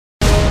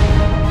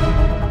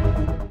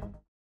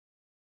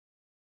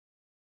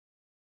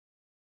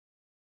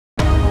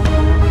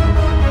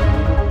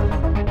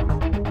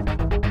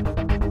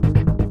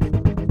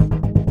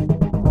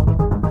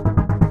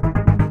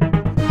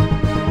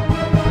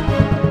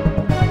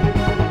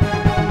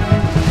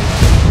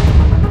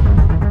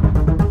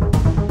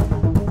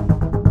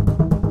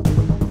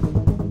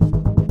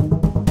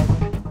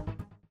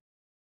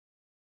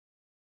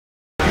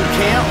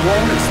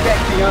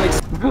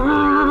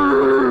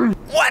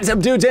What's up,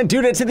 dudes and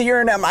dudettes of the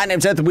internet? My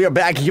name's Scythe. We are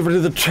back here to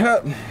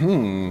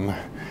the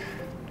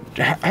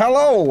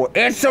Hello,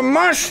 it's a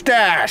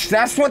mustache.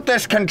 That's what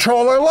this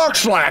controller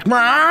looks like,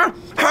 man.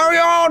 How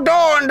y'all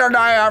doing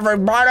today,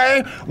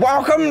 everybody?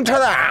 Welcome to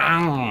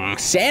the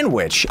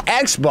Sandwich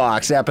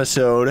Xbox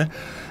episode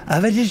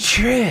of the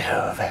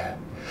Trove.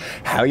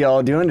 How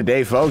y'all doing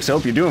today, folks?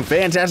 Hope you're doing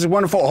fantastic,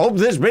 wonderful. Hope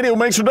this video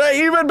makes your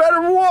day even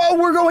better. Whoa,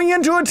 we're going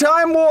into a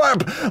time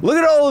warp. Look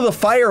at all of the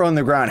fire on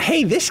the ground.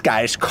 Hey, this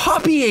guy's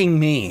copying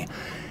me.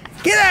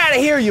 Get out of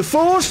here, you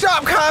fool!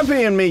 Stop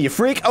copying me, you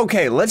freak!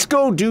 Okay, let's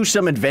go do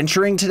some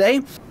adventuring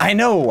today. I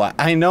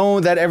know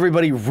that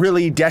everybody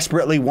really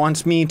desperately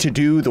wants me to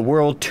do the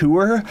world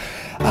tour.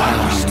 Why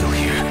are we still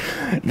here?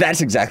 That's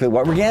exactly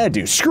what we're gonna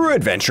do. Screw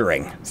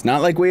adventuring. It's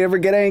not like we ever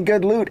get any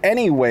good loot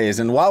anyways,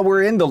 and while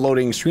we're in the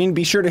loading screen,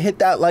 be sure to hit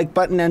that like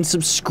button and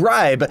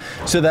subscribe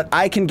so that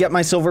I can get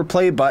my silver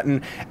play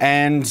button,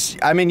 and,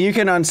 I mean, you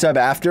can unsub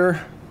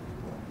after,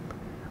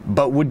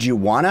 but would you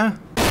wanna?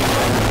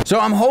 So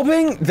I'm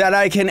hoping that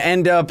I can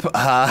end up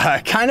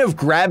kind of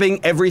grabbing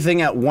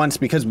everything at once,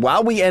 because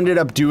while we ended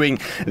up doing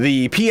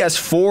the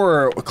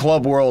PS4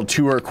 Club World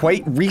Tour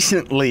quite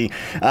recently,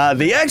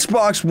 the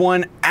Xbox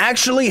One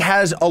actually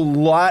has a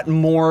lot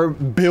more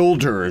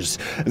builders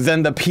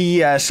than the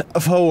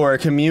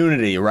PS4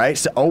 community, right?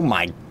 So, oh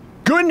my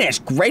goodness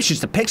gracious,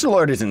 the pixel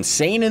art is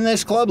insane in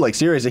this club, like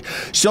seriously.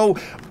 So,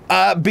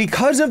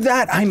 because of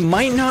that, I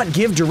might not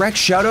give direct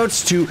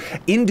shoutouts to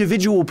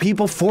individual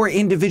people for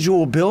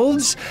individual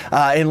builds,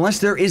 unless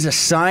there is a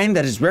sign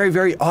that is very,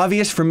 very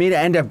obvious for me to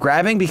end up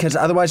grabbing, because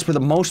otherwise, for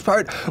the most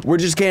part, we're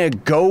just gonna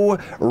go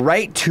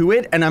right to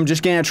it, and I'm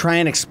just gonna try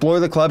and explore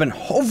the club and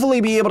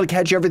hopefully be able to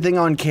catch everything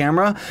on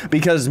camera,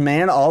 because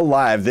man,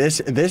 alive, this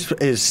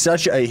is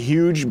such a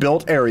huge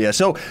built area.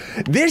 So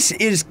this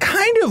is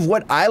kind of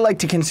what I like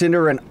to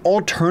consider an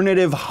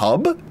alternative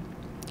hub,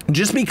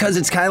 just because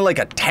it's kind of like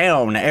a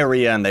town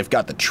area, and they've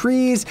got the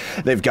trees,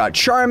 they've got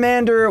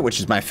Charmander,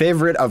 which is my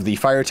favorite of the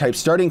fire type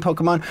starting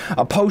Pokemon,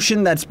 a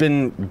potion that's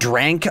been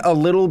drank a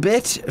little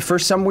bit for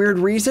some weird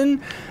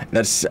reason.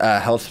 That's a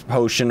health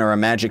potion or a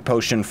magic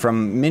potion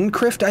from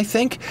Minecraft, I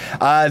think.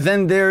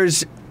 Then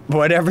there's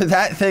whatever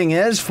that thing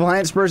is,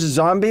 Plants vs.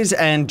 Zombies,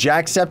 and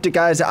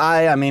Jacksepticeye's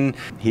eye. I mean,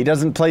 he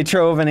doesn't play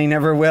Trove and he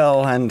never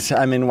will, and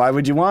I mean, why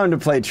would you want him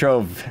to play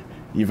Trove?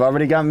 You've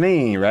already got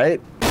me, right?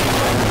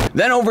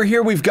 Then over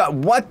here we've got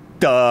what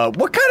kind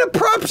of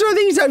props are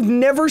these? I've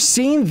never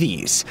seen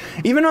these,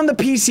 even on the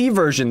PC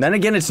version. Then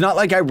again, it's not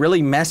like I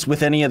really mess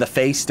with any of the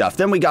face stuff.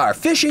 Then we got our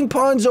fishing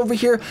ponds over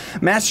here,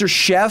 Master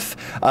Chef,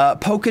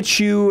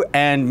 Pikachu,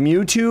 and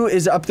Mewtwo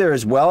is up there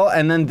as well.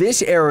 And then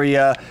this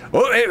area,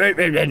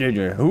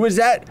 oh, who is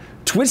that?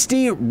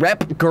 Twisty,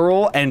 Rep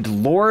Girl,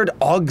 and Lord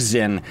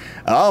Ogzen.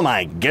 Oh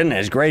my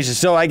goodness gracious.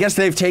 So I guess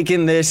they've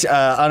taken this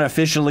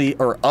unofficially,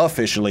 or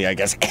officially, I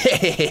guess,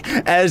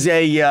 as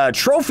a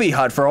trophy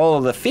hut for all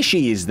of the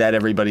fishies that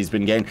everybody's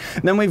been getting.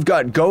 And then we've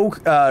got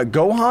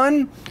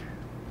Gohan?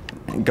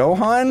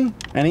 Gohan?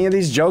 Any of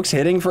these jokes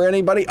hitting for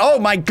anybody? Oh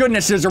my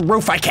goodness, there's a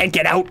roof, I can't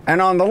get out!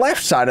 And on the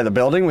left side of the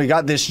building, we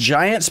got this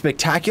giant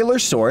spectacular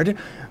sword,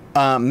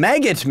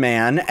 Maggot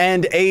Man,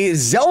 and a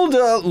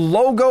Zelda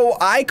logo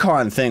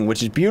icon thing,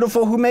 which is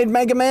beautiful. Who made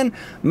Mega Man?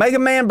 Mega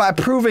Man by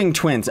Proving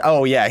Twins.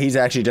 Oh yeah, he's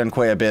actually done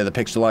quite a bit of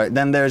the pixel art.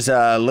 Then there's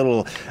a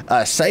little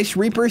Scythe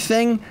Reaper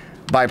thing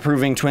by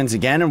Proving Twins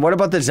again. And what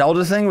about the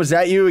Zelda thing? Was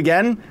that you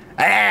again?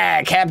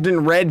 Ah,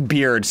 Captain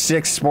Redbeard,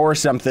 6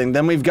 something.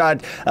 Then we've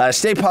got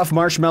Stay Puft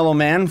Marshmallow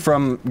Man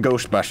from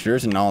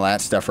Ghostbusters and all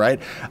that stuff, right?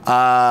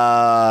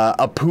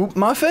 A poop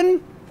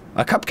muffin?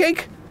 A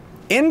cupcake?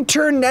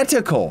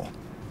 Internetical.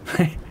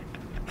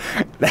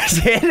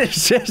 That's it.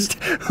 It's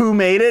just who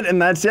made it,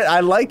 and that's it. I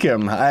like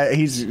him.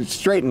 He's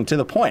straight and to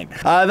the point.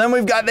 Then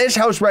we've got this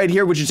house right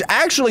here, which is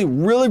actually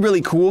really,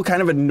 really cool.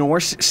 Kind of a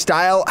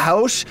Norse-style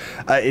house.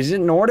 Is it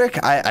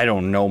Nordic? I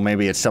don't know.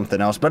 Maybe it's something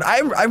else. But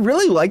I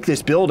really like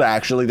this build,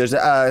 actually. There's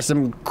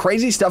some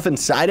crazy stuff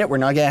inside it. We're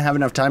not going to have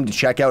enough time to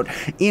check out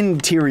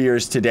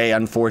interiors today,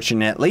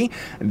 unfortunately.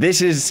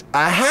 This is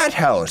a hat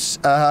house.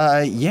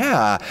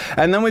 Yeah.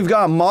 And then we've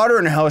got a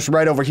modern house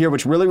right over here,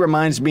 which really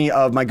reminds me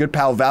of my good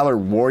pal Valor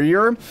Warrior.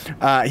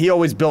 He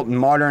always built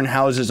modern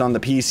houses on the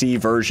PC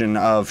version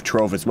of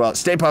Trove as well.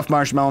 Stay Puft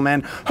Marshmallow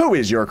Man, who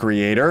is your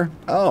creator?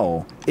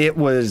 Oh, it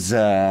was,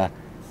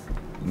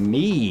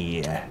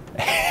 me.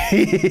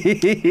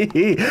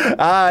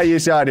 You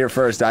saw it here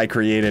first. I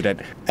created it.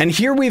 And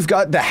here we've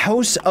got the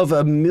House of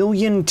a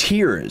Million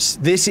Tears.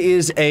 This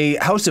is a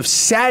house of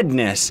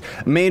sadness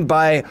made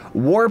by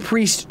War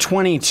Priest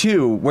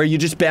 22, where you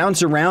just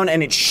bounce around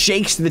and it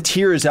shakes the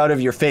tears out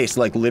of your face,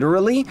 like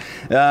literally.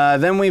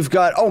 Then we've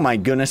got, oh my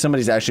goodness,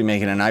 somebody's actually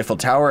making an Eiffel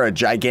Tower, a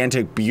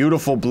gigantic,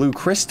 beautiful blue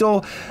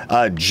crystal,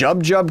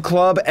 JubJub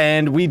Club,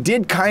 and we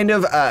did kind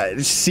of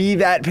see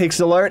that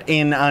pixel art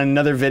in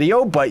another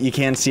video, but you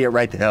can see it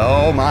right there.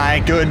 Oh my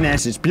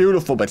goodness, it's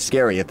beautiful but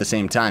scary at the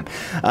same time.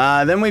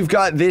 Then we've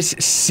got this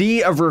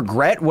Sea of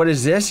Regret. What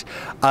is this?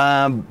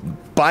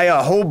 by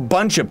a whole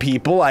bunch of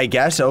people, I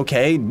guess.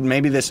 Okay,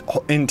 maybe this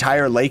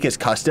entire lake is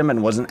custom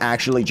and wasn't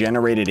actually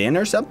generated in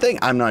or something.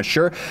 I'm not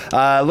sure.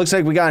 Looks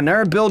like we got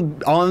another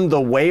build on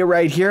the way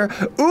right here.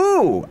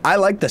 Ooh, I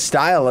like the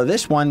style of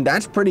this one.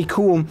 That's pretty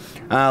cool.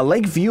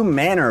 Lakeview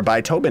Manor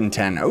by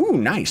Tobin10. Ooh,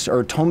 nice.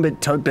 Or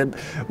Tobin,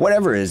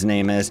 whatever his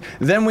name is.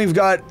 Then we've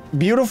got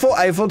beautiful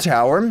Eiffel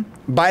Tower.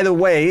 By the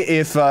way,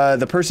 if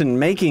the person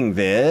making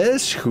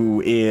this,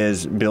 who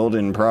is build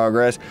in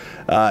progress,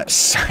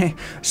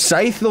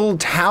 Scythe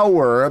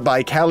Tower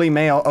by Kelly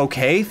Mayo.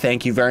 Okay,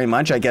 thank you very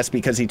much. I guess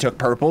because he took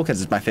purple,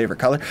 because it's my favorite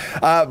color.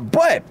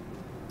 But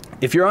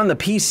if you're on the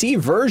PC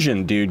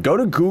version, dude, go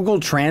to Google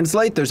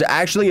Translate. There's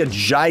actually a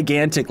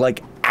gigantic,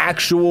 like,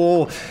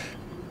 actual...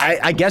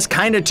 I guess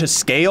kind of to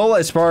scale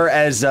as far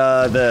as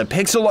the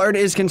pixel art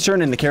is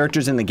concerned and the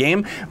characters in the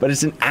game, but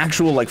it's an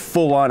actual like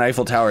full-on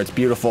Eiffel Tower. It's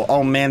beautiful.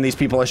 Oh man, these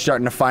people are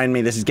starting to find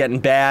me. This is getting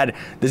bad.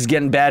 This is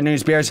getting bad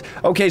news bears.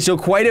 Okay, so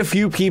quite a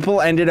few people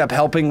ended up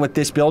helping with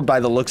this build by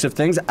the looks of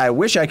things. I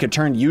wish I could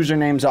turn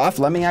usernames off.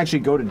 Let me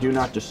actually go to Do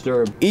Not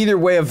Disturb. Either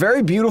way, a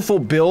very beautiful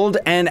build,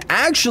 and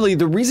actually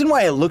the reason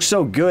why it looks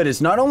so good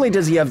is not only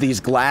does he have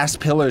these glass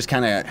pillars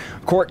kind of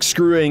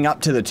corkscrewing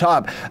up to the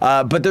top,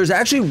 but there's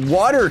actually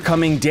water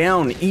coming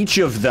down each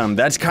of them.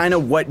 That's kind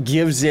of what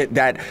gives it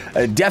that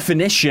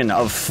definition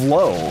of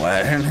flow.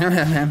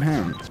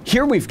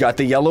 Here we've got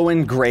the yellow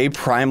and gray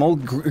primal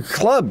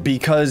club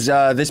because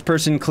this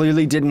person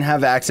clearly didn't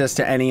have access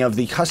to any of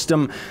the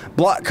custom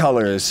block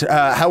colors.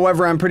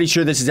 However, I'm pretty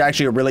sure this is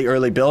actually a really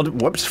early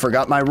build. Whoops,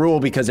 forgot my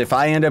rule, because if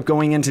I end up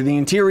going into the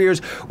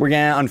interiors, we're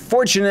gonna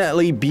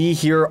unfortunately be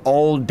here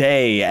all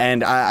day,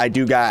 and I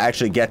do gotta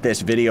actually get this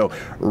video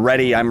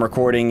ready. I'm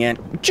recording it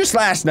just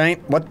last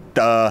night. What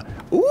the?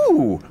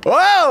 Ooh,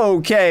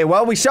 okay,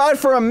 well, we saw it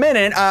for a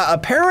minute.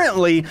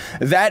 Apparently,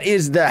 that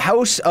is the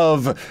house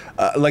of,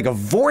 like a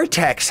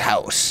vortex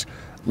house.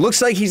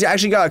 Looks like he's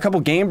actually got a couple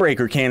game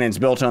breaker cannons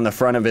built on the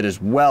front of it as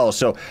well,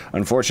 so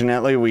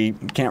unfortunately, we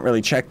can't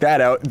really check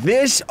that out.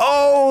 This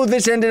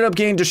ended up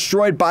getting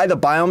destroyed by the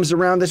biomes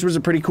around. This was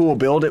a pretty cool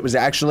build. It was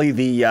actually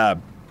the,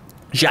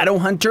 Shadow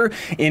Hunter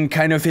in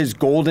kind of his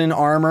golden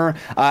armor,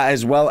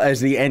 as well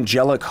as the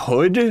angelic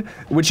hood,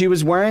 which he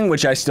was wearing,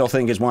 which I still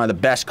think is one of the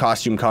best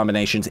costume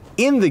combinations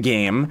in the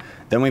game.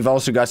 Then we've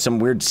also got some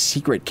weird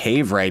secret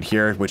cave right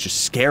here, which is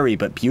scary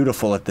but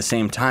beautiful at the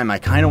same time. I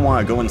kind of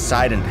want to go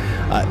inside and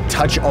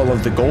touch all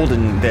of the gold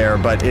in there,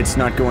 but it's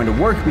not going to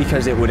work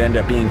because it would end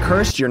up being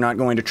cursed. You're not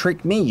going to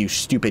trick me, you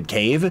stupid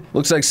cave.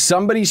 Looks like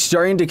somebody's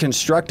starting to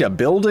construct a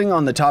building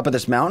on the top of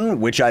this mountain,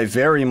 which I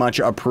very much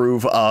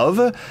approve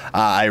of.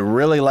 I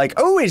really like,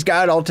 oh, he's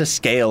got it all to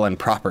scale and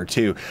proper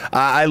too.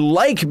 I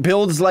like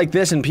builds like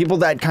this and people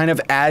that kind of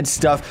add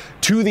stuff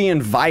to the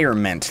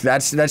environment.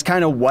 That's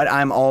kind of what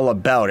I'm all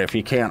about, if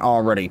you can't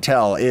already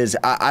tell, is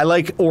I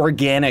like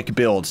organic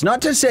builds.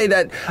 Not to say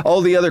that all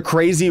the other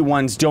crazy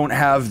ones don't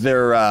have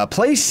their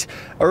place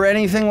or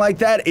anything like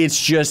that. It's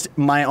just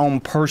my own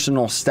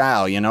personal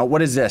style, you know?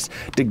 What is this?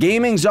 The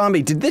Gaming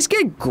Zombie. Did this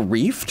get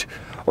griefed?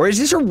 Or is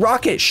this a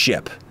rocket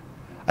ship?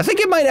 I think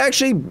it might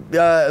actually,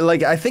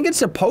 like, I think it's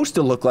supposed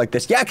to look like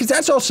this. Yeah, because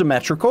that's all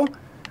symmetrical.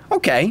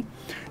 Okay.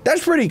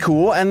 That's pretty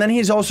cool. And then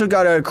he's also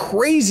got a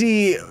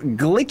crazy,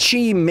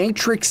 glitchy,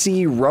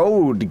 matrixy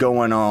road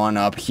going on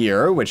up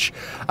here, which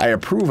I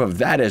approve of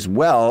that as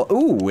well.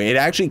 Ooh, it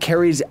actually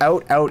carries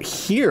out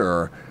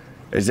here.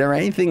 Is there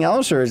anything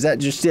else, or is that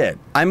just it?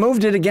 I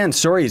moved it again.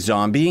 Sorry,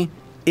 zombie.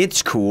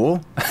 It's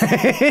cool.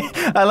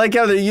 I like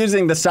how they're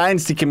using the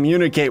signs to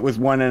communicate with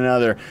one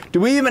another. Do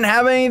we even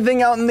have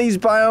anything out in these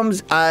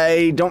biomes?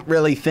 I don't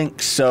really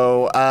think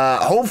so.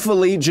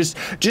 Hopefully, just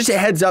a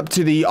heads up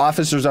to the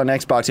officers on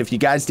Xbox, if you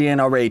guys didn't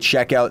already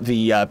check out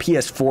the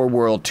PS4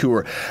 World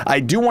Tour. I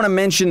do want to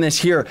mention this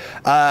here.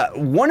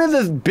 One of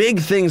the big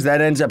things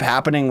that ends up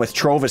happening with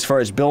Trove as far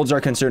as builds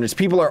are concerned is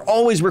people are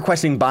always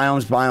requesting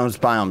biomes, biomes,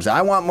 biomes.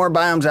 I want more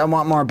biomes, I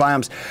want more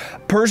biomes.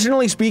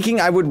 Personally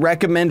speaking, I would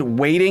recommend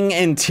waiting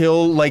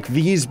until like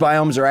these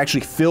biomes are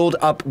actually filled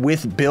up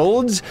with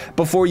builds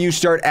before you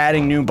start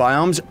adding new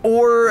biomes,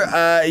 or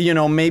you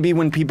know, maybe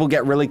when people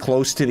get really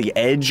close to the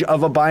edge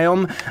of a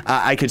biome,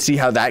 I could see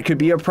how that could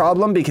be a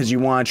problem, because you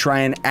want to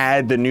try and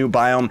add the new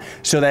biome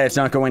so that it's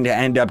not going to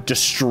end up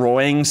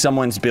destroying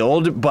someone's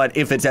build. But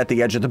if it's at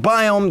the edge of the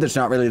biome, there's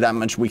not really that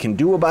much we can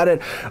do about it.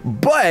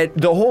 But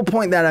the whole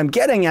point that I'm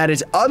getting at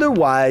is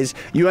otherwise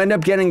you end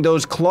up getting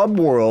those club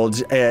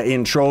worlds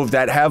in Trove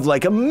that have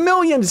like a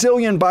million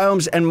zillion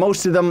biomes, and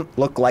most of them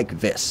look like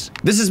this.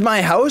 This is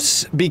my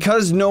house.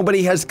 Because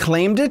nobody has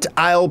claimed it,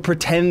 I'll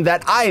pretend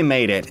that I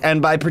made it.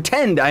 And by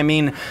pretend, I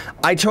mean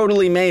I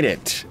totally made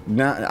it.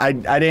 No, I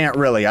didn't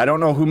really. I don't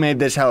know who made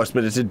this house,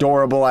 but it's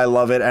adorable. I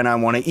love it, and I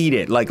want to eat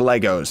it like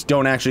Legos.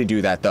 Don't actually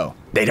do that though.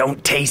 They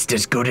don't taste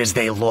as good as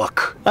they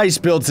look. Ice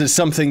builds is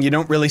something you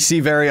don't really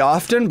see very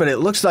often, but it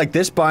looks like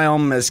this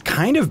biome has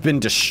kind of been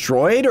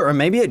destroyed, or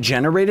maybe it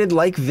generated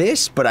like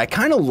this, but I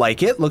kind of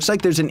like it. Looks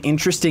like there's an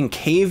interesting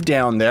cave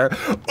down there.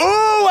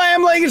 Oh, I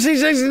am Legacy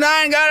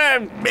 69, got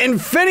an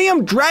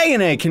Infinium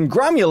Dragon Egg.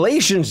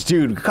 Congratulations,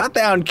 dude. Caught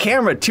that on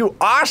camera too.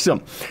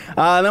 Awesome.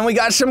 Then we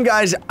got some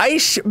guys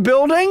ice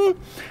building.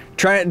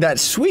 Try that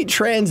sweet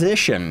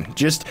transition.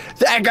 Just,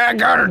 that guy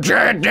got a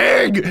giant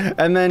dig!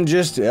 And then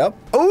just, yep.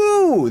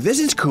 Ooh, this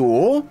is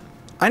cool.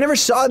 I never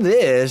saw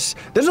this.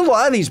 There's a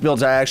lot of these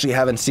builds I actually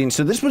haven't seen.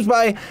 So this was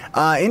by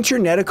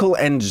Internetical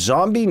and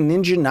Zombie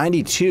Ninja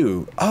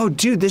 92. Oh,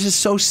 dude, this is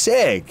so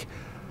sick.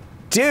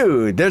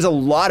 Dude, there's a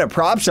lot of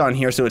props on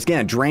here, so it's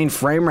gonna drain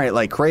frame rate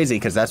like crazy,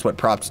 because that's what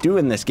props do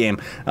in this game,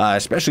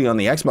 especially on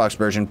the Xbox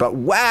version. But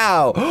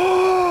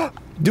wow!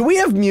 Do we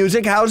have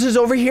music houses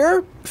over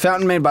here?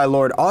 Fountain made by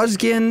Lord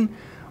Osgin.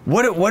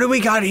 What do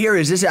we got here?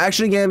 Is this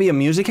actually gonna be a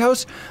music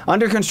house?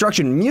 Under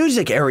construction,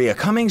 music area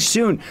coming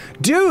soon.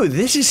 Dude,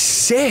 this is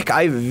sick.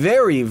 I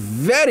very,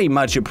 very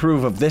much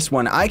approve of this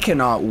one. I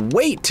cannot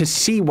wait to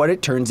see what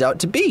it turns out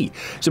to be.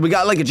 So we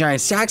got like a giant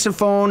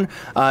saxophone.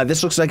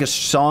 This looks like a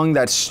song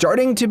that's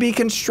starting to be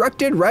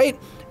constructed, right?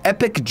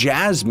 Epic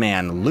Jazz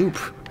Man loop.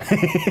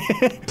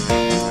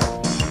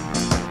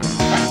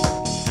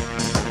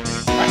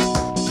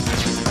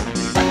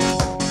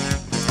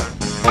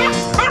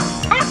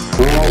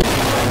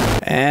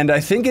 And I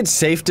think it's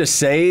safe to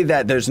say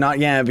that there's not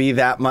gonna be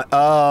that much.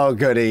 Oh,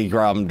 goody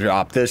grum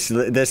drop. This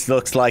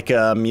looks like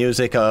a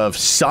music of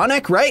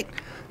Sonic, right?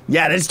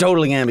 Yeah, that's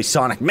totally gonna be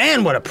Sonic.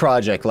 Man, what a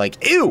project!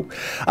 Like, ew.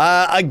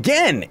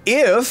 Again,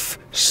 if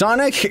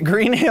Sonic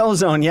Green Hill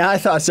Zone, yeah, I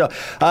thought so.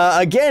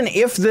 Again,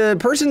 if the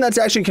person that's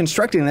actually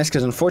constructing this,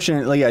 because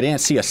unfortunately I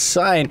didn't see a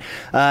sign.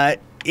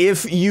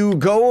 If you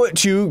go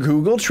to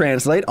Google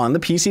Translate on the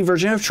PC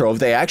version of Trove,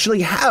 they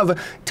actually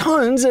have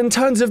tons and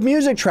tons of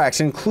music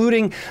tracks,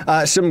 including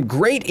some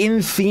great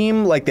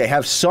in-theme, like they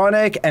have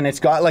Sonic, and it's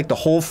got like the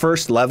whole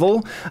first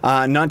level.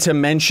 Not to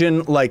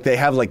mention, like they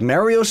have like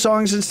Mario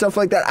songs and stuff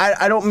like that.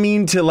 I don't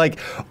mean to like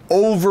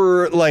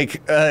over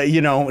like, you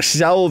know,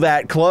 sell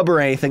that club or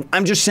anything.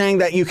 I'm just saying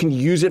that you can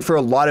use it for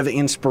a lot of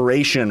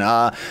inspiration.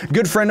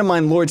 Good friend of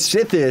mine, Lord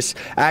Scythe,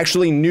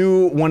 actually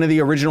knew one of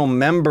the original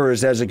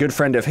members as a good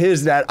friend of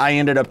his that I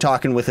ended up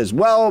talking with as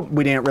well.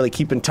 We didn't really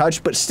keep in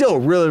touch, but still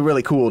really,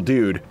 really cool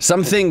dude.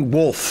 Something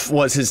Wolf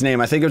was his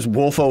name. I think it was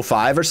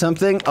Wolf05 or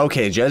something.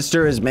 Okay,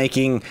 Jester is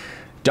making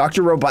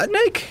Dr.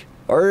 Robotnik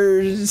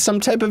or some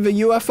type of a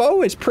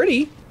UFO. It's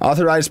pretty.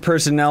 Authorized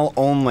personnel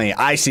only.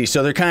 I see.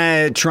 So they're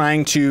kind of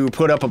trying to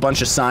put up a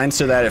bunch of signs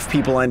so that if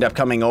people end up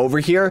coming over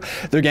here,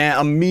 they're gonna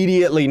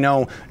immediately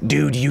know,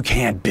 dude, you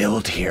can't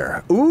build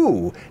here.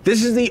 Ooh,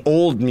 this is the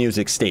old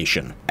music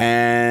station.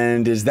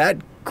 And is that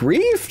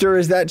griefed, or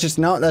is that just,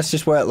 no, that's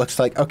just what it looks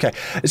like. Okay,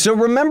 so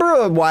remember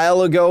a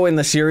while ago in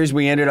the series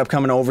we ended up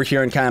coming over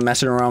here and kind of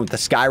messing around with the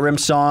Skyrim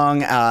song.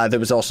 There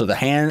was also the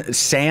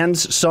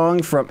Sands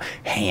song from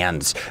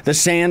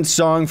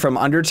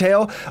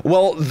Undertale.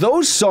 Well,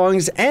 those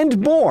songs and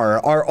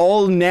more are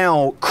all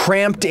now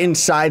cramped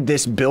inside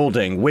this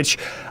building, which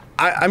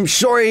I'm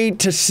sorry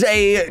to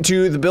say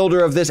to the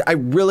builder of this, I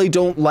really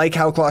don't like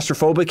how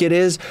claustrophobic it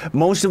is.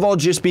 Most of all,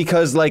 just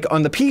because, like,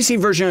 on the PC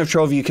version of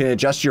Trove, you can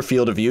adjust your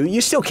field of view.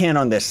 You still can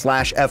on this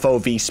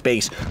 /FOV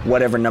space,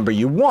 whatever number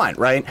you want,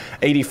 right?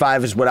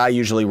 85 is what I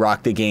usually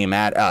rock the game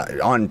at,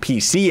 on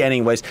PC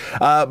anyways.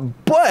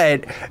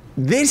 But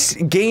this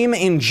game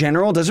in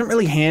general doesn't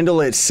really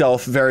handle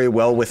itself very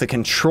well with a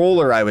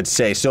controller, I would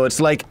say. So it's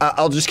like,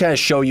 I'll just kind of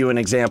show you an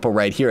example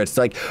right here. It's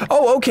like,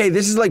 oh, okay,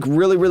 this is like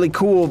really, really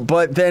cool,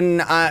 but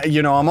then,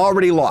 you know, I'm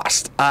already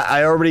lost.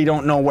 I already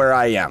don't know where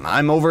I am.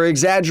 I'm over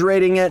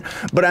exaggerating it,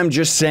 but I'm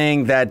just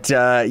saying that,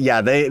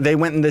 yeah, they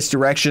went in this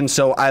direction.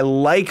 So I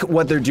like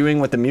what they're doing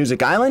with the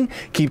Music Island.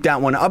 Keep that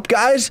one up,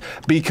 guys,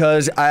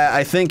 because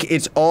I think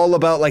it's all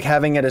about like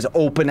having it as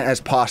open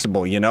as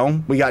possible, you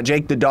know? We got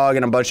Jake the dog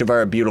and a bunch of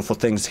our beautiful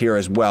things here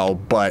as well,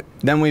 but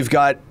then we've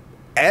got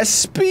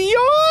Espion?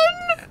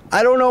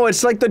 I don't know,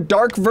 it's like the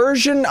dark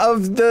version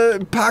of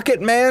the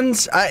Pocket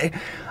Mans.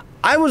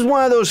 I was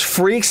one of those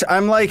freaks.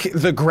 I'm like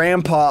the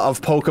grandpa of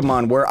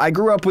Pokemon, where I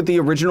grew up with the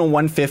original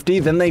 150,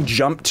 then they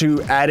jumped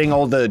to adding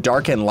all the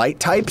dark and light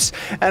types,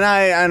 and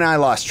I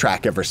lost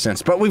track ever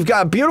since. But we've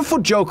got a beautiful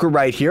Joker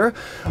right here.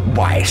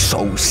 Why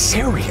so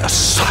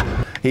serious?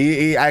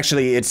 He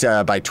actually, it's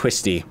by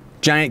Twisty.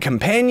 Giant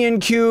companion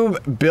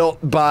cube built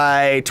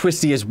by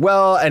Twisty as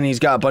well, and he's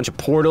got a bunch of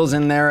portals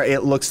in there.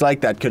 It looks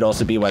like that could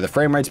also be why the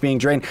frame rate's being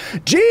drained.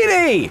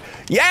 Genie!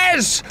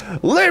 Yes!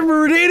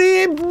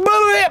 Liberty!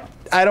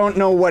 I don't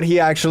know what he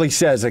actually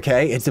says,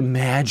 okay? It's a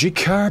magic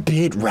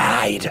carpet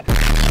ride.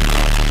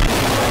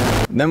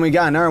 Then we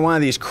got another one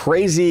of these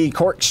crazy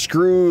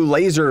corkscrew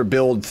laser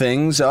build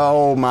things.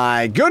 Oh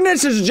my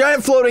goodness, there's a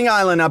giant floating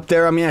island up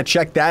there. I'm gonna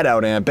check that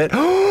out in a bit.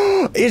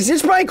 Is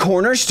this by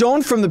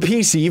Cornerstone from the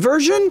PC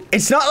version?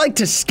 It's not like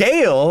to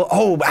scale.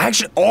 Oh,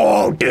 actually,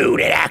 oh dude,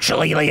 it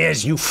actually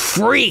is, you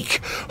freak.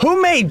 Who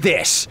made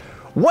this?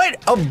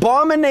 What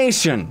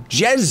abomination,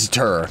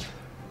 Jester.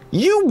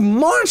 You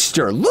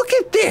monster, look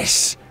at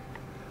this.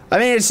 I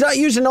mean, it's not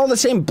using all the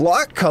same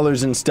block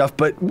colors and stuff,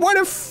 but what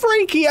a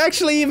freak, he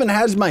actually even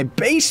has my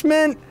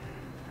basement.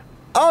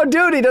 Oh,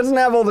 dude, he doesn't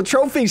have all the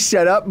trophies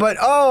set up, but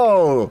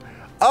oh,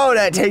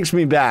 that takes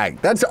me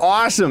back. That's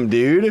awesome,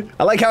 dude.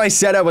 I like how I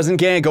said I wasn't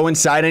gonna go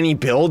inside any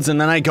builds,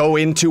 and then I go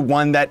into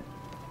one that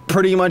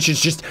pretty much is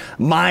just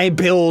my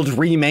build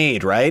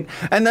remade, right?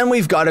 And then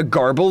we've got a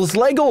Garbles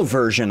Lego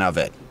version of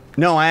it.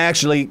 No, I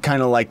actually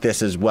kind of like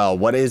this as well.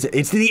 What is it?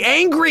 It's the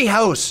Angry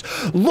House.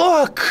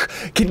 Look!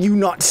 Can you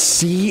not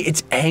see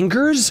its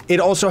angers? It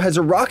also has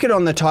a rocket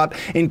on the top.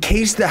 In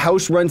case the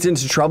house runs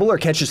into trouble or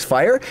catches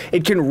fire,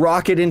 it can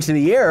rocket into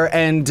the air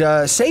and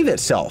save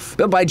itself.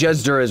 Built by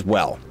Jester as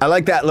well. I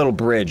like that little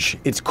bridge.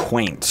 It's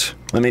quaint.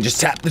 Let me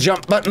just tap the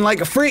jump button like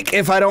a freak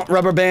if I don't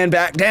rubber band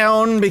back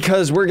down,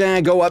 because we're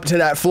gonna go up to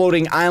that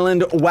floating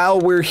island.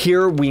 While we're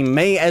here, we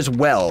may as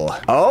well.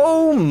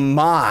 Oh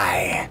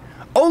my.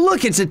 Oh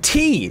look, it's a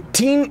T.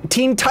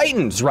 Teen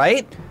Titans,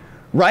 right?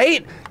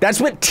 Right?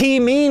 That's what T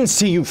means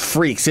to you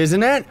freaks,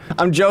 isn't it?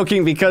 I'm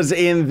joking because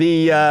in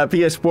the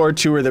PS4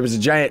 tour, there was a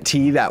giant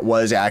T that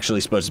was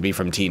actually supposed to be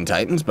from Teen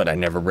Titans, but I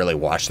never really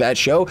watched that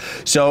show,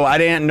 so I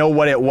didn't know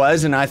what it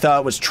was, and I thought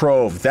it was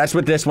Trove. That's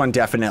what this one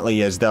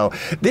definitely is, though.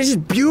 This is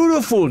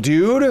beautiful,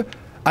 dude.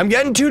 I'm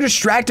getting too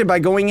distracted by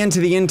going into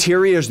the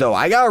interiors, though.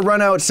 I gotta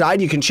run outside.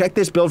 You can check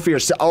this build for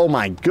yourself. Oh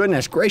my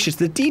goodness gracious,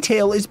 the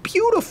detail is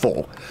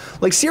beautiful.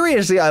 Like,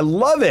 seriously, I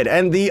love it.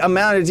 And the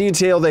amount of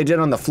detail they did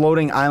on the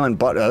floating island,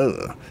 but,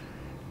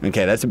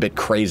 okay, that's a bit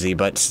crazy,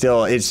 but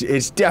still,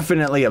 it's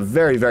definitely a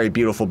very, very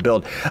beautiful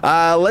build.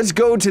 Let's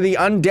go to the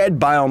undead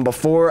biome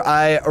before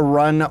I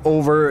run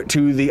over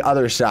to the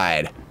other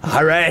side.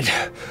 All right,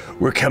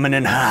 we're coming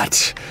in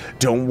hot.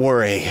 Don't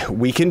worry,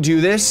 we can do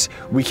this.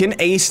 We can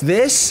ace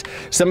this.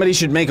 Somebody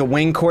should make a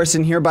wing course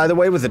in here, by the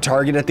way, with a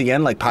target at the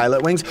end, like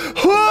pilot wings.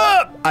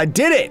 I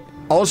did it.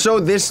 Also,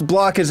 this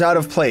block is out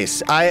of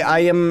place.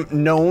 I am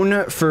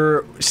known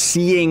for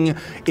seeing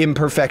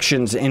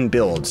imperfections in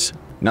builds.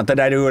 Not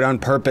that I do it on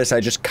purpose, I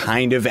just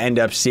kind of end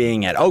up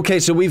seeing it. Okay,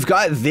 so we've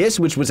got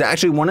this, which was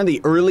actually one of the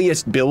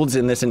earliest builds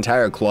in this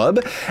entire club,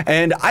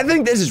 and I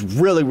think this is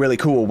really, really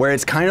cool, where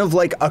it's kind of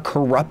like a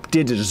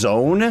corrupted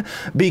zone,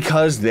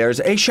 because there's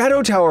a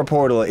Shadow Tower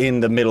portal in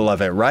the middle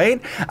of it, right?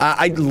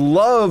 I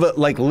love,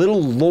 like,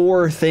 little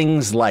lore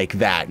things like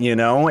that, you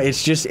know?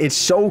 It's just, it's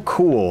so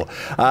cool.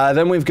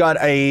 Then we've got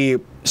a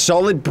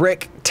solid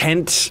brick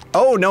tent.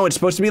 Oh, no, it's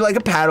supposed to be like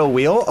a paddle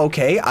wheel.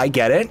 Okay, I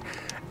get it.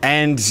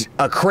 And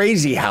a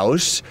crazy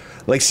house.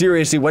 Like,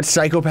 seriously, what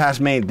psychopath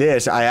made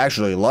this? I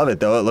actually love it,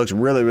 though. It looks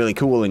really, really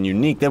cool and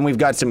unique. Then we've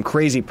got some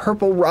crazy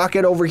purple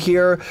rocket over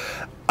here.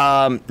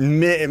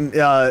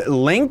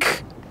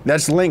 Link?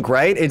 That's Link,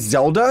 right? It's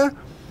Zelda?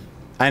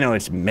 I know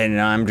it's Min,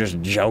 I'm just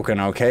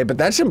joking, okay? But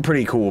that's some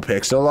pretty cool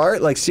pixel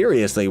art. Like,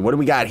 seriously, what do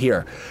we got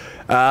here?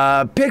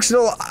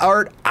 Pixel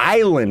Art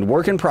Island,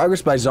 work in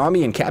progress by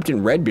Zombie and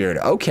Captain Redbeard.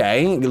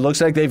 Okay, it looks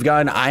like they've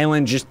got an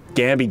island just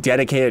gonna be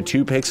dedicated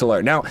to pixel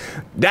art. Now,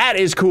 that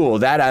is cool,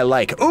 that I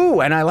like. Ooh,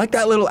 and I like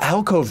that little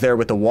alcove there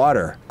with the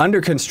water.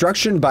 Under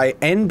construction by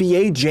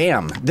NBA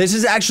Jam. This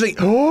is actually,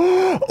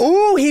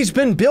 ooh, he's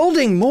been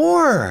building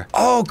more.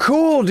 Oh,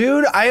 cool,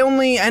 dude. I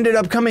only ended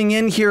up coming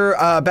in here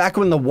back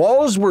when the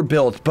walls were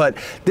built, but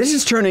this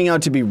is turning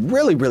out to be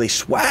really, really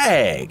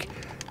swag.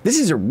 This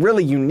is a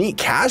really unique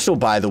castle,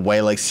 by the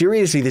way. Like,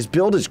 seriously, this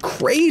build is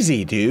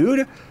crazy,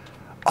 dude.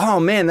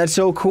 Oh, man, that's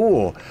so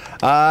cool.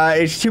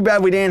 It's too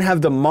bad we didn't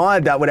have the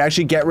mod that would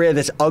actually get rid of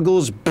this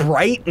Uggle's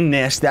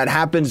brightness that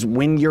happens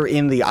when you're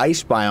in the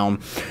ice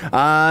biome.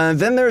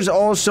 Then there's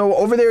also,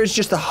 over there is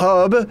just a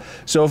hub.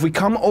 So if we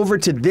come over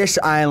to this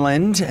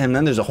island, and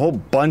then there's a whole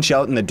bunch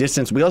out in the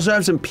distance. We also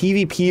have some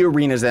PvP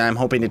arenas that I'm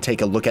hoping to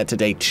take a look at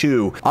today,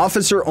 too.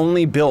 Officer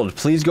only build.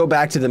 Please go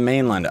back to the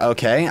mainland.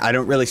 Okay, I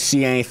don't really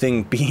see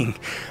anything being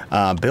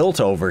built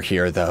over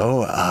here,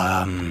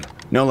 though.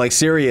 No, like,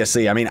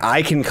 seriously, I mean,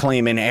 I can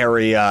claim an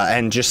area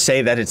and just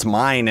say that it's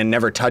mine and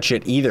never touch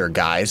it either,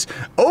 guys.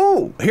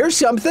 Oh, here's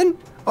something.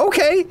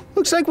 Okay,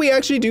 looks like we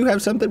actually do have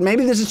something.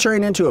 Maybe this is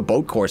turning into a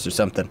boat course or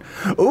something.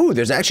 Ooh,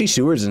 there's actually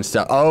sewers and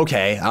stuff.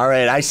 Okay, all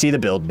right, I see the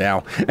build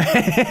now.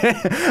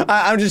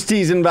 I'm just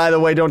teasing, by the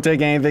way. Don't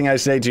take anything I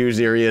say too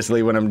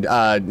seriously when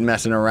I'm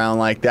messing around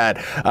like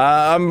that.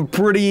 I'm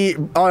pretty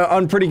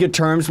on pretty good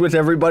terms with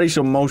everybody,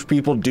 so most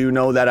people do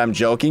know that I'm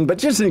joking. But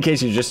just in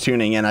case you're just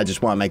tuning in, I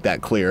just want to make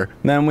that clear.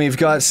 Then we've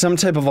got some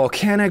type of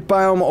volcanic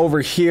biome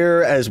over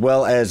here, as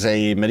well as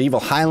a medieval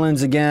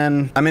highlands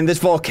again. I mean, this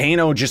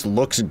volcano just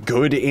looks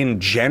good in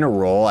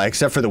general,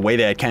 except for the way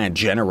that it kind of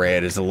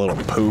generated is a little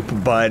poop.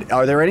 But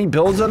are there any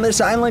builds on this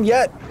island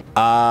yet?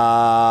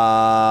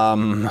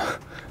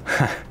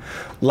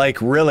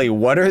 Like, really,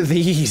 what are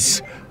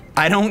these?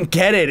 I don't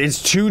get it. It's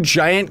two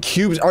giant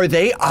cubes. Are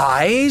they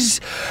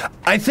eyes?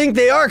 I think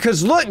they are,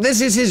 because look,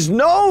 this is his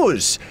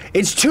nose.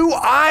 It's two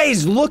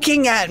eyes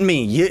looking at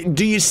me.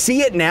 Do you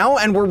see it now?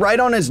 And we're right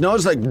on his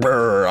nose like,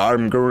 brr,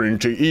 I'm going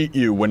to eat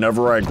you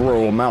whenever I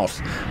grow a mouth.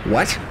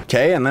 What?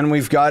 Okay, and then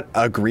we've got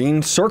a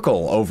green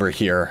circle over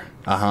here.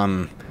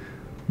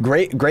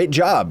 Great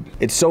job.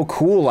 It's so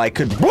cool I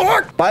could...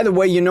 By the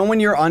way, you know when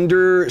you're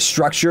under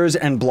structures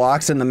and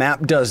blocks and the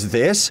map does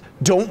this?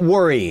 Don't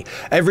worry.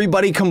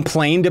 Everybody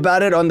complained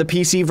about it on the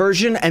PC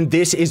version, and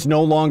this is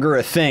no longer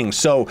a thing.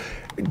 So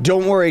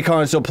don't worry,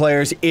 console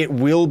players. It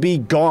will be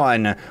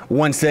gone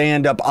once they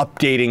end up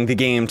updating the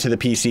game to the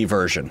PC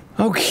version.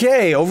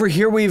 Okay, over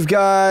here we've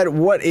got...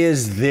 What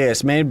is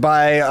this? Made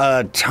by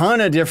a ton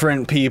of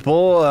different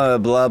people.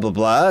 Blah, blah,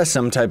 blah.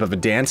 Some type of a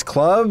dance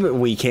club.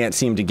 We can't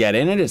seem to get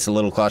in it. It's a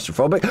little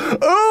claustrophobic.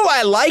 Oh,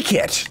 I like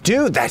it.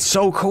 Dude, that's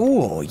so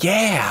cool.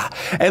 Yeah.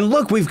 And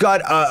look, we've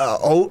got...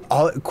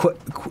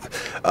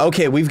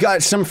 okay, we've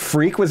got some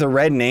freak with a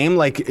red name.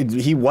 Like,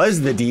 he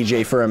was the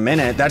DJ for a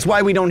minute. That's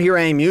why we don't hear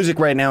any music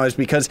right now, is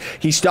because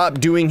he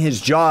stopped doing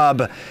his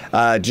job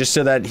just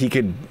so that he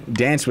could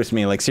dance with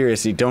me. Like,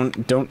 seriously,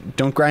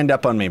 don't grind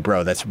up on me,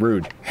 bro. That's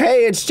rude.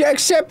 Hey, it's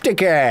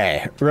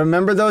Jacksepticeye.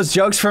 Remember those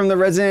jokes from the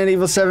Resident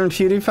Evil 7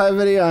 PewDiePie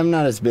video? I'm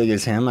not as big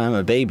as him. I'm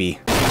a baby.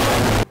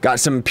 Got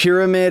some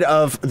Pyramid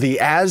of the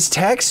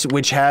Aztecs,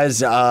 which has,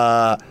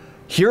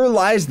 here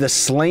lies the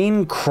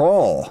slain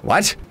Crawl.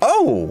 What?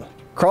 Oh!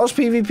 Crawl's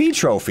PvP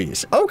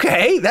trophies.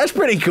 Okay, that's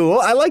pretty cool.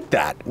 I like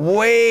that.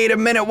 Wait a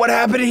minute, what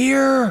happened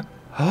here?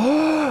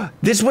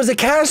 This was a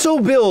castle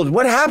build.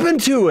 What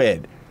happened to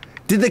it?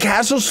 Did the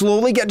castle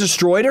slowly get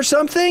destroyed or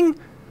something?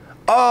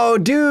 Oh,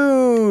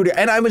 dude.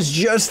 And I was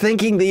just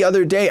thinking the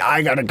other day,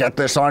 I gotta get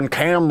this on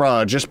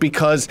camera just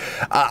because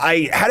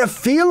I had a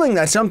feeling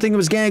that something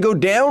was gonna go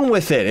down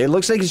with it. It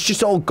looks like it's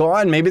just all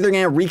gone. Maybe they're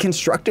gonna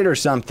reconstruct it or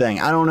something.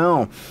 I don't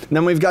know. And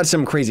then we've got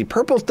some crazy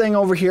purple thing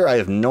over here. I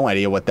have no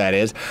idea what that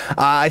is.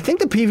 I think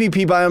the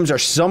PvP biomes are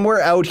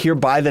somewhere out here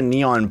by the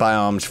neon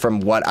biomes from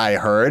what I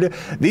heard.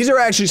 These are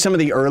actually some of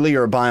the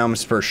earlier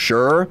biomes for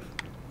sure.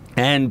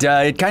 And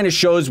it kind of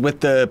shows with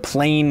the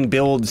plain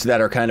builds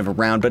that are kind of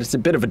around, but it's a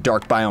bit of a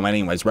dark biome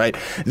anyways, right?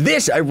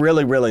 This I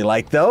really, really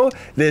like, though.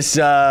 This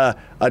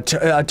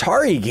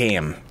Atari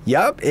game.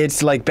 Yup,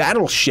 it's like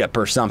Battleship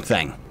or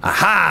something.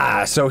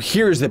 Aha! So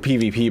here's the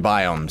PvP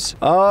biomes.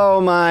 Oh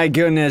my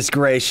goodness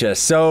gracious.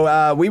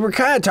 So we were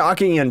kind of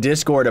talking in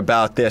Discord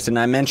about this, and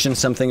I mentioned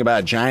something about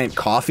a giant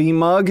coffee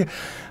mug.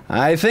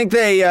 I think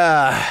they...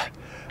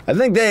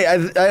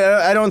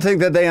 I don't think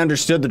that they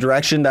understood the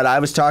direction that I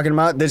was talking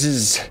about. This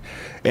is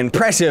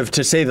impressive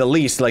to say the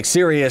least. Like,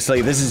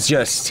 seriously, this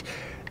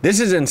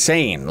is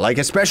insane. Like,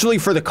 especially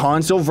for the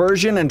console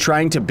version and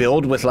trying to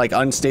build with, like,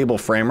 unstable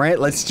frame rate.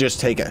 Let's just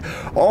take it.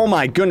 Oh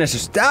my goodness,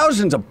 there's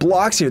thousands of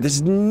blocks here. This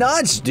is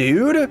nuts,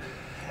 dude.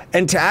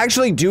 And to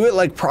actually do it,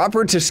 like,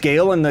 proper to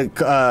scale and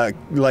the,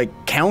 like,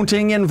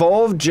 counting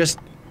involved, just,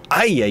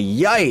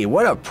 ay,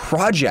 what a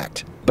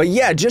project. But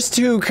yeah, just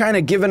to kind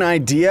of give an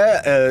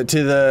idea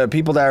to the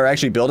people that are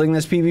actually building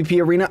this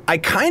PvP arena, I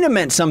kind of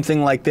meant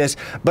something like this,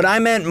 but I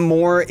meant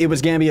more it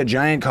was going to be a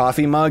giant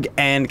coffee mug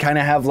and kind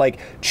of have like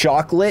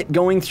chocolate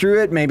going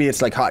through it. Maybe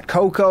it's like hot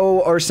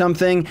cocoa or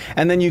something,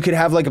 and then you could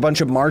have like a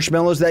bunch of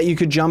marshmallows that you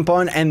could jump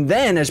on. And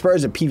then as far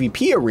as a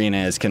PvP arena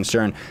is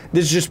concerned,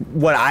 this is just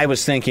what I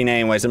was thinking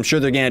anyways. I'm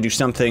sure they're going to do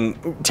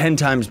something 10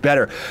 times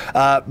better.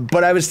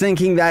 But I was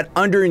thinking that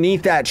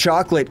underneath that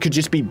chocolate could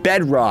just be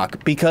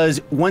bedrock, because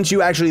once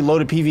you actually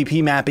load a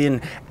PvP map in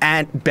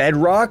at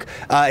bedrock,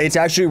 it's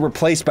actually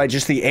replaced by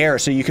just the air,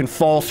 so you can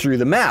fall through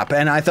the map.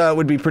 And I thought it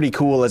would be pretty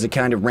cool as a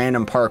kind of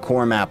random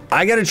parkour map.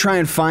 I gotta try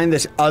and find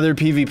this other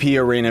PvP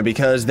arena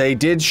because they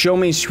did show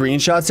me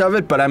screenshots of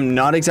it, but I'm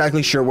not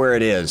exactly sure where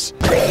it is.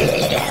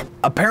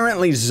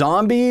 Apparently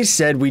Zombie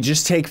said we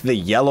just take the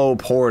yellow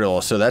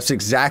portal, so that's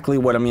exactly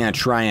what I'm gonna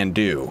try and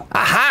do.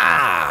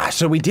 Aha!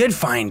 So we did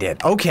find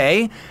it.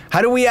 Okay.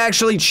 How do we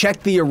actually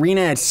check the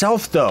arena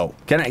itself, though?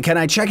 Can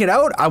I check it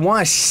out? I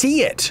want to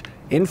see it.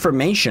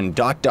 Information, ...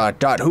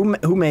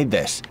 Who made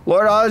this?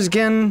 Lord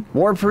Osgin,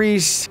 War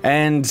Priest,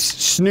 and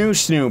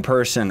Snoo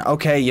person.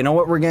 Okay, you know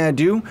what we're gonna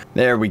do?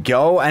 There we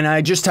go. And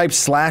I just type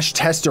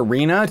 /test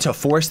arena to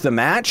force the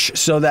match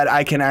so that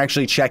I can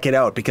actually check it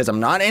out, because I'm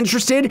not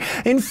interested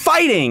in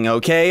fighting,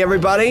 okay,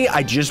 everybody?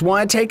 I just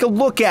want to take a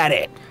look at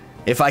it.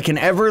 If I can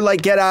ever,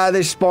 like, get out of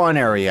this spawn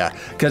area.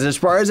 Because as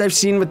far as I've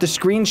seen with the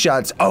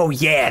screenshots, oh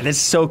yeah, this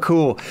is so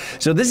cool.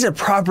 So this is a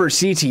proper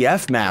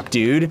CTF map,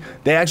 dude.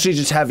 They actually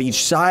just have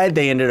each side.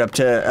 They ended up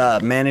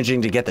to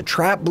managing to get the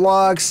trap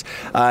blocks.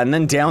 And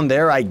then down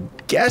there, I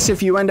guess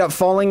if you end up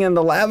falling in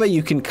the lava,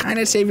 you can kind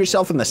of save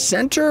yourself in the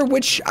center,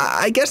 which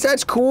I guess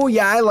that's cool.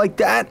 Yeah, I like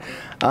that.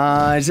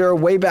 Is there a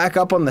way back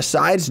up on the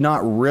sides?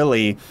 Not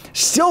really.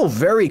 Still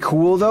very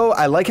cool, though.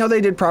 I like how they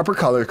did proper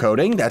color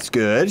coding. That's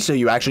good. So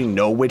you actually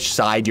know which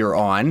side you're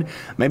on.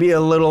 Maybe a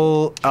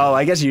little... Oh,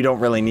 I guess you don't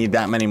really need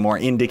that many more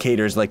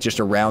indicators, like, just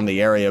around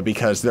the area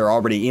because they're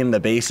already in the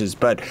bases.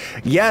 But,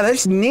 yeah,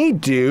 that's neat,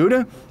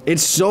 dude.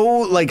 It's so,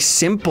 like,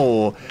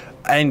 simple,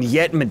 and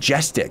yet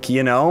majestic,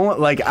 you know?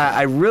 Like,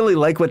 I really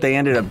like what they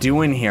ended up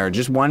doing here.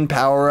 Just one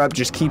power-up,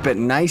 just keep it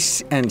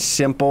nice and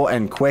simple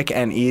and quick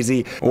and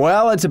easy.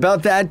 Well, it's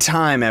about that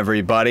time,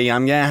 everybody.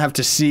 I'm gonna have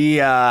to see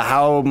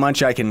how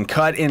much I can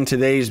cut in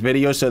today's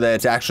video so that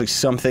it's actually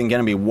something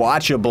gonna be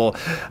watchable.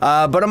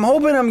 But I'm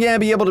hoping I'm gonna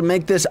be able to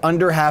make this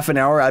under half an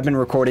hour. I've been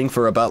recording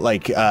for about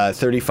like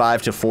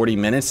 35 to 40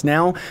 minutes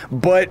now.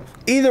 But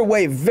either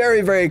way,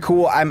 very, very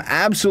cool. I'm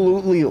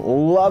absolutely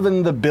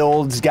loving the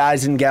builds,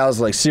 guys and gals.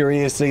 Like,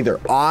 seriously, they're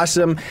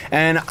awesome.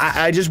 And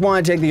I just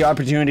want to take the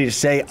opportunity to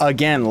say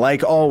again,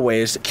 like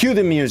always, cue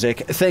the music.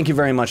 Thank you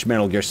very much,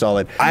 Metal Gear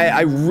Solid.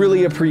 I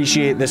really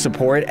appreciate the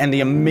support and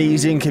the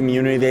amazing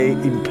community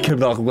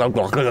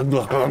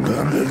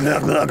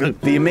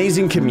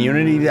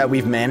that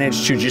we've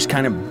managed to just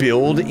kind of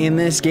build in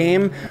this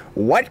game.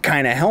 What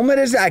kind of helmet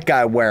is that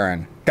guy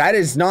wearing? That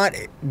is not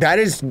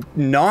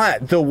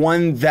the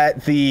one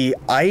that the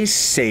Ice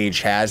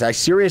Sage has. I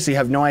seriously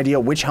have no idea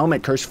which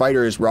helmet Curse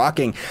Fighter is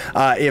rocking.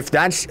 If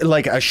that's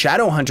like a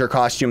Shadow Hunter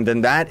costume,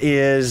 then that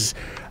is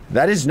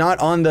not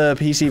on the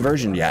PC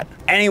version yet.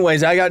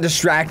 Anyways, I got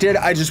distracted.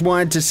 I just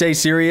wanted to say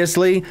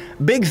seriously,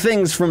 big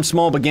things from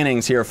small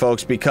beginnings here,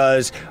 folks,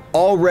 because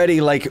already,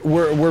 like,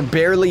 we're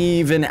barely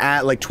even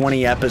at like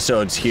 20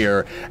 episodes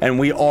here, and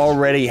we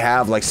already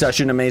have like such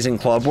an amazing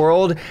club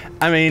world.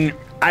 I mean,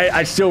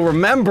 I still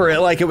remember it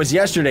like it was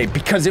yesterday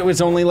because it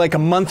was only like a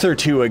month or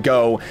two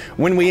ago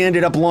when we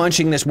ended up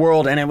launching this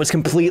world and it was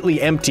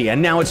completely empty,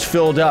 and now it's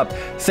filled up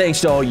thanks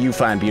to all you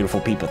fine,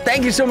 beautiful people.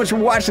 Thank you so much for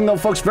watching though,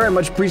 folks. Very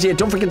much appreciate it.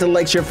 Don't forget to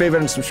like, share,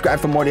 favorite, and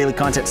subscribe for more daily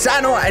content.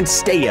 Sign on and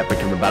stay epic,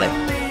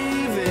 everybody.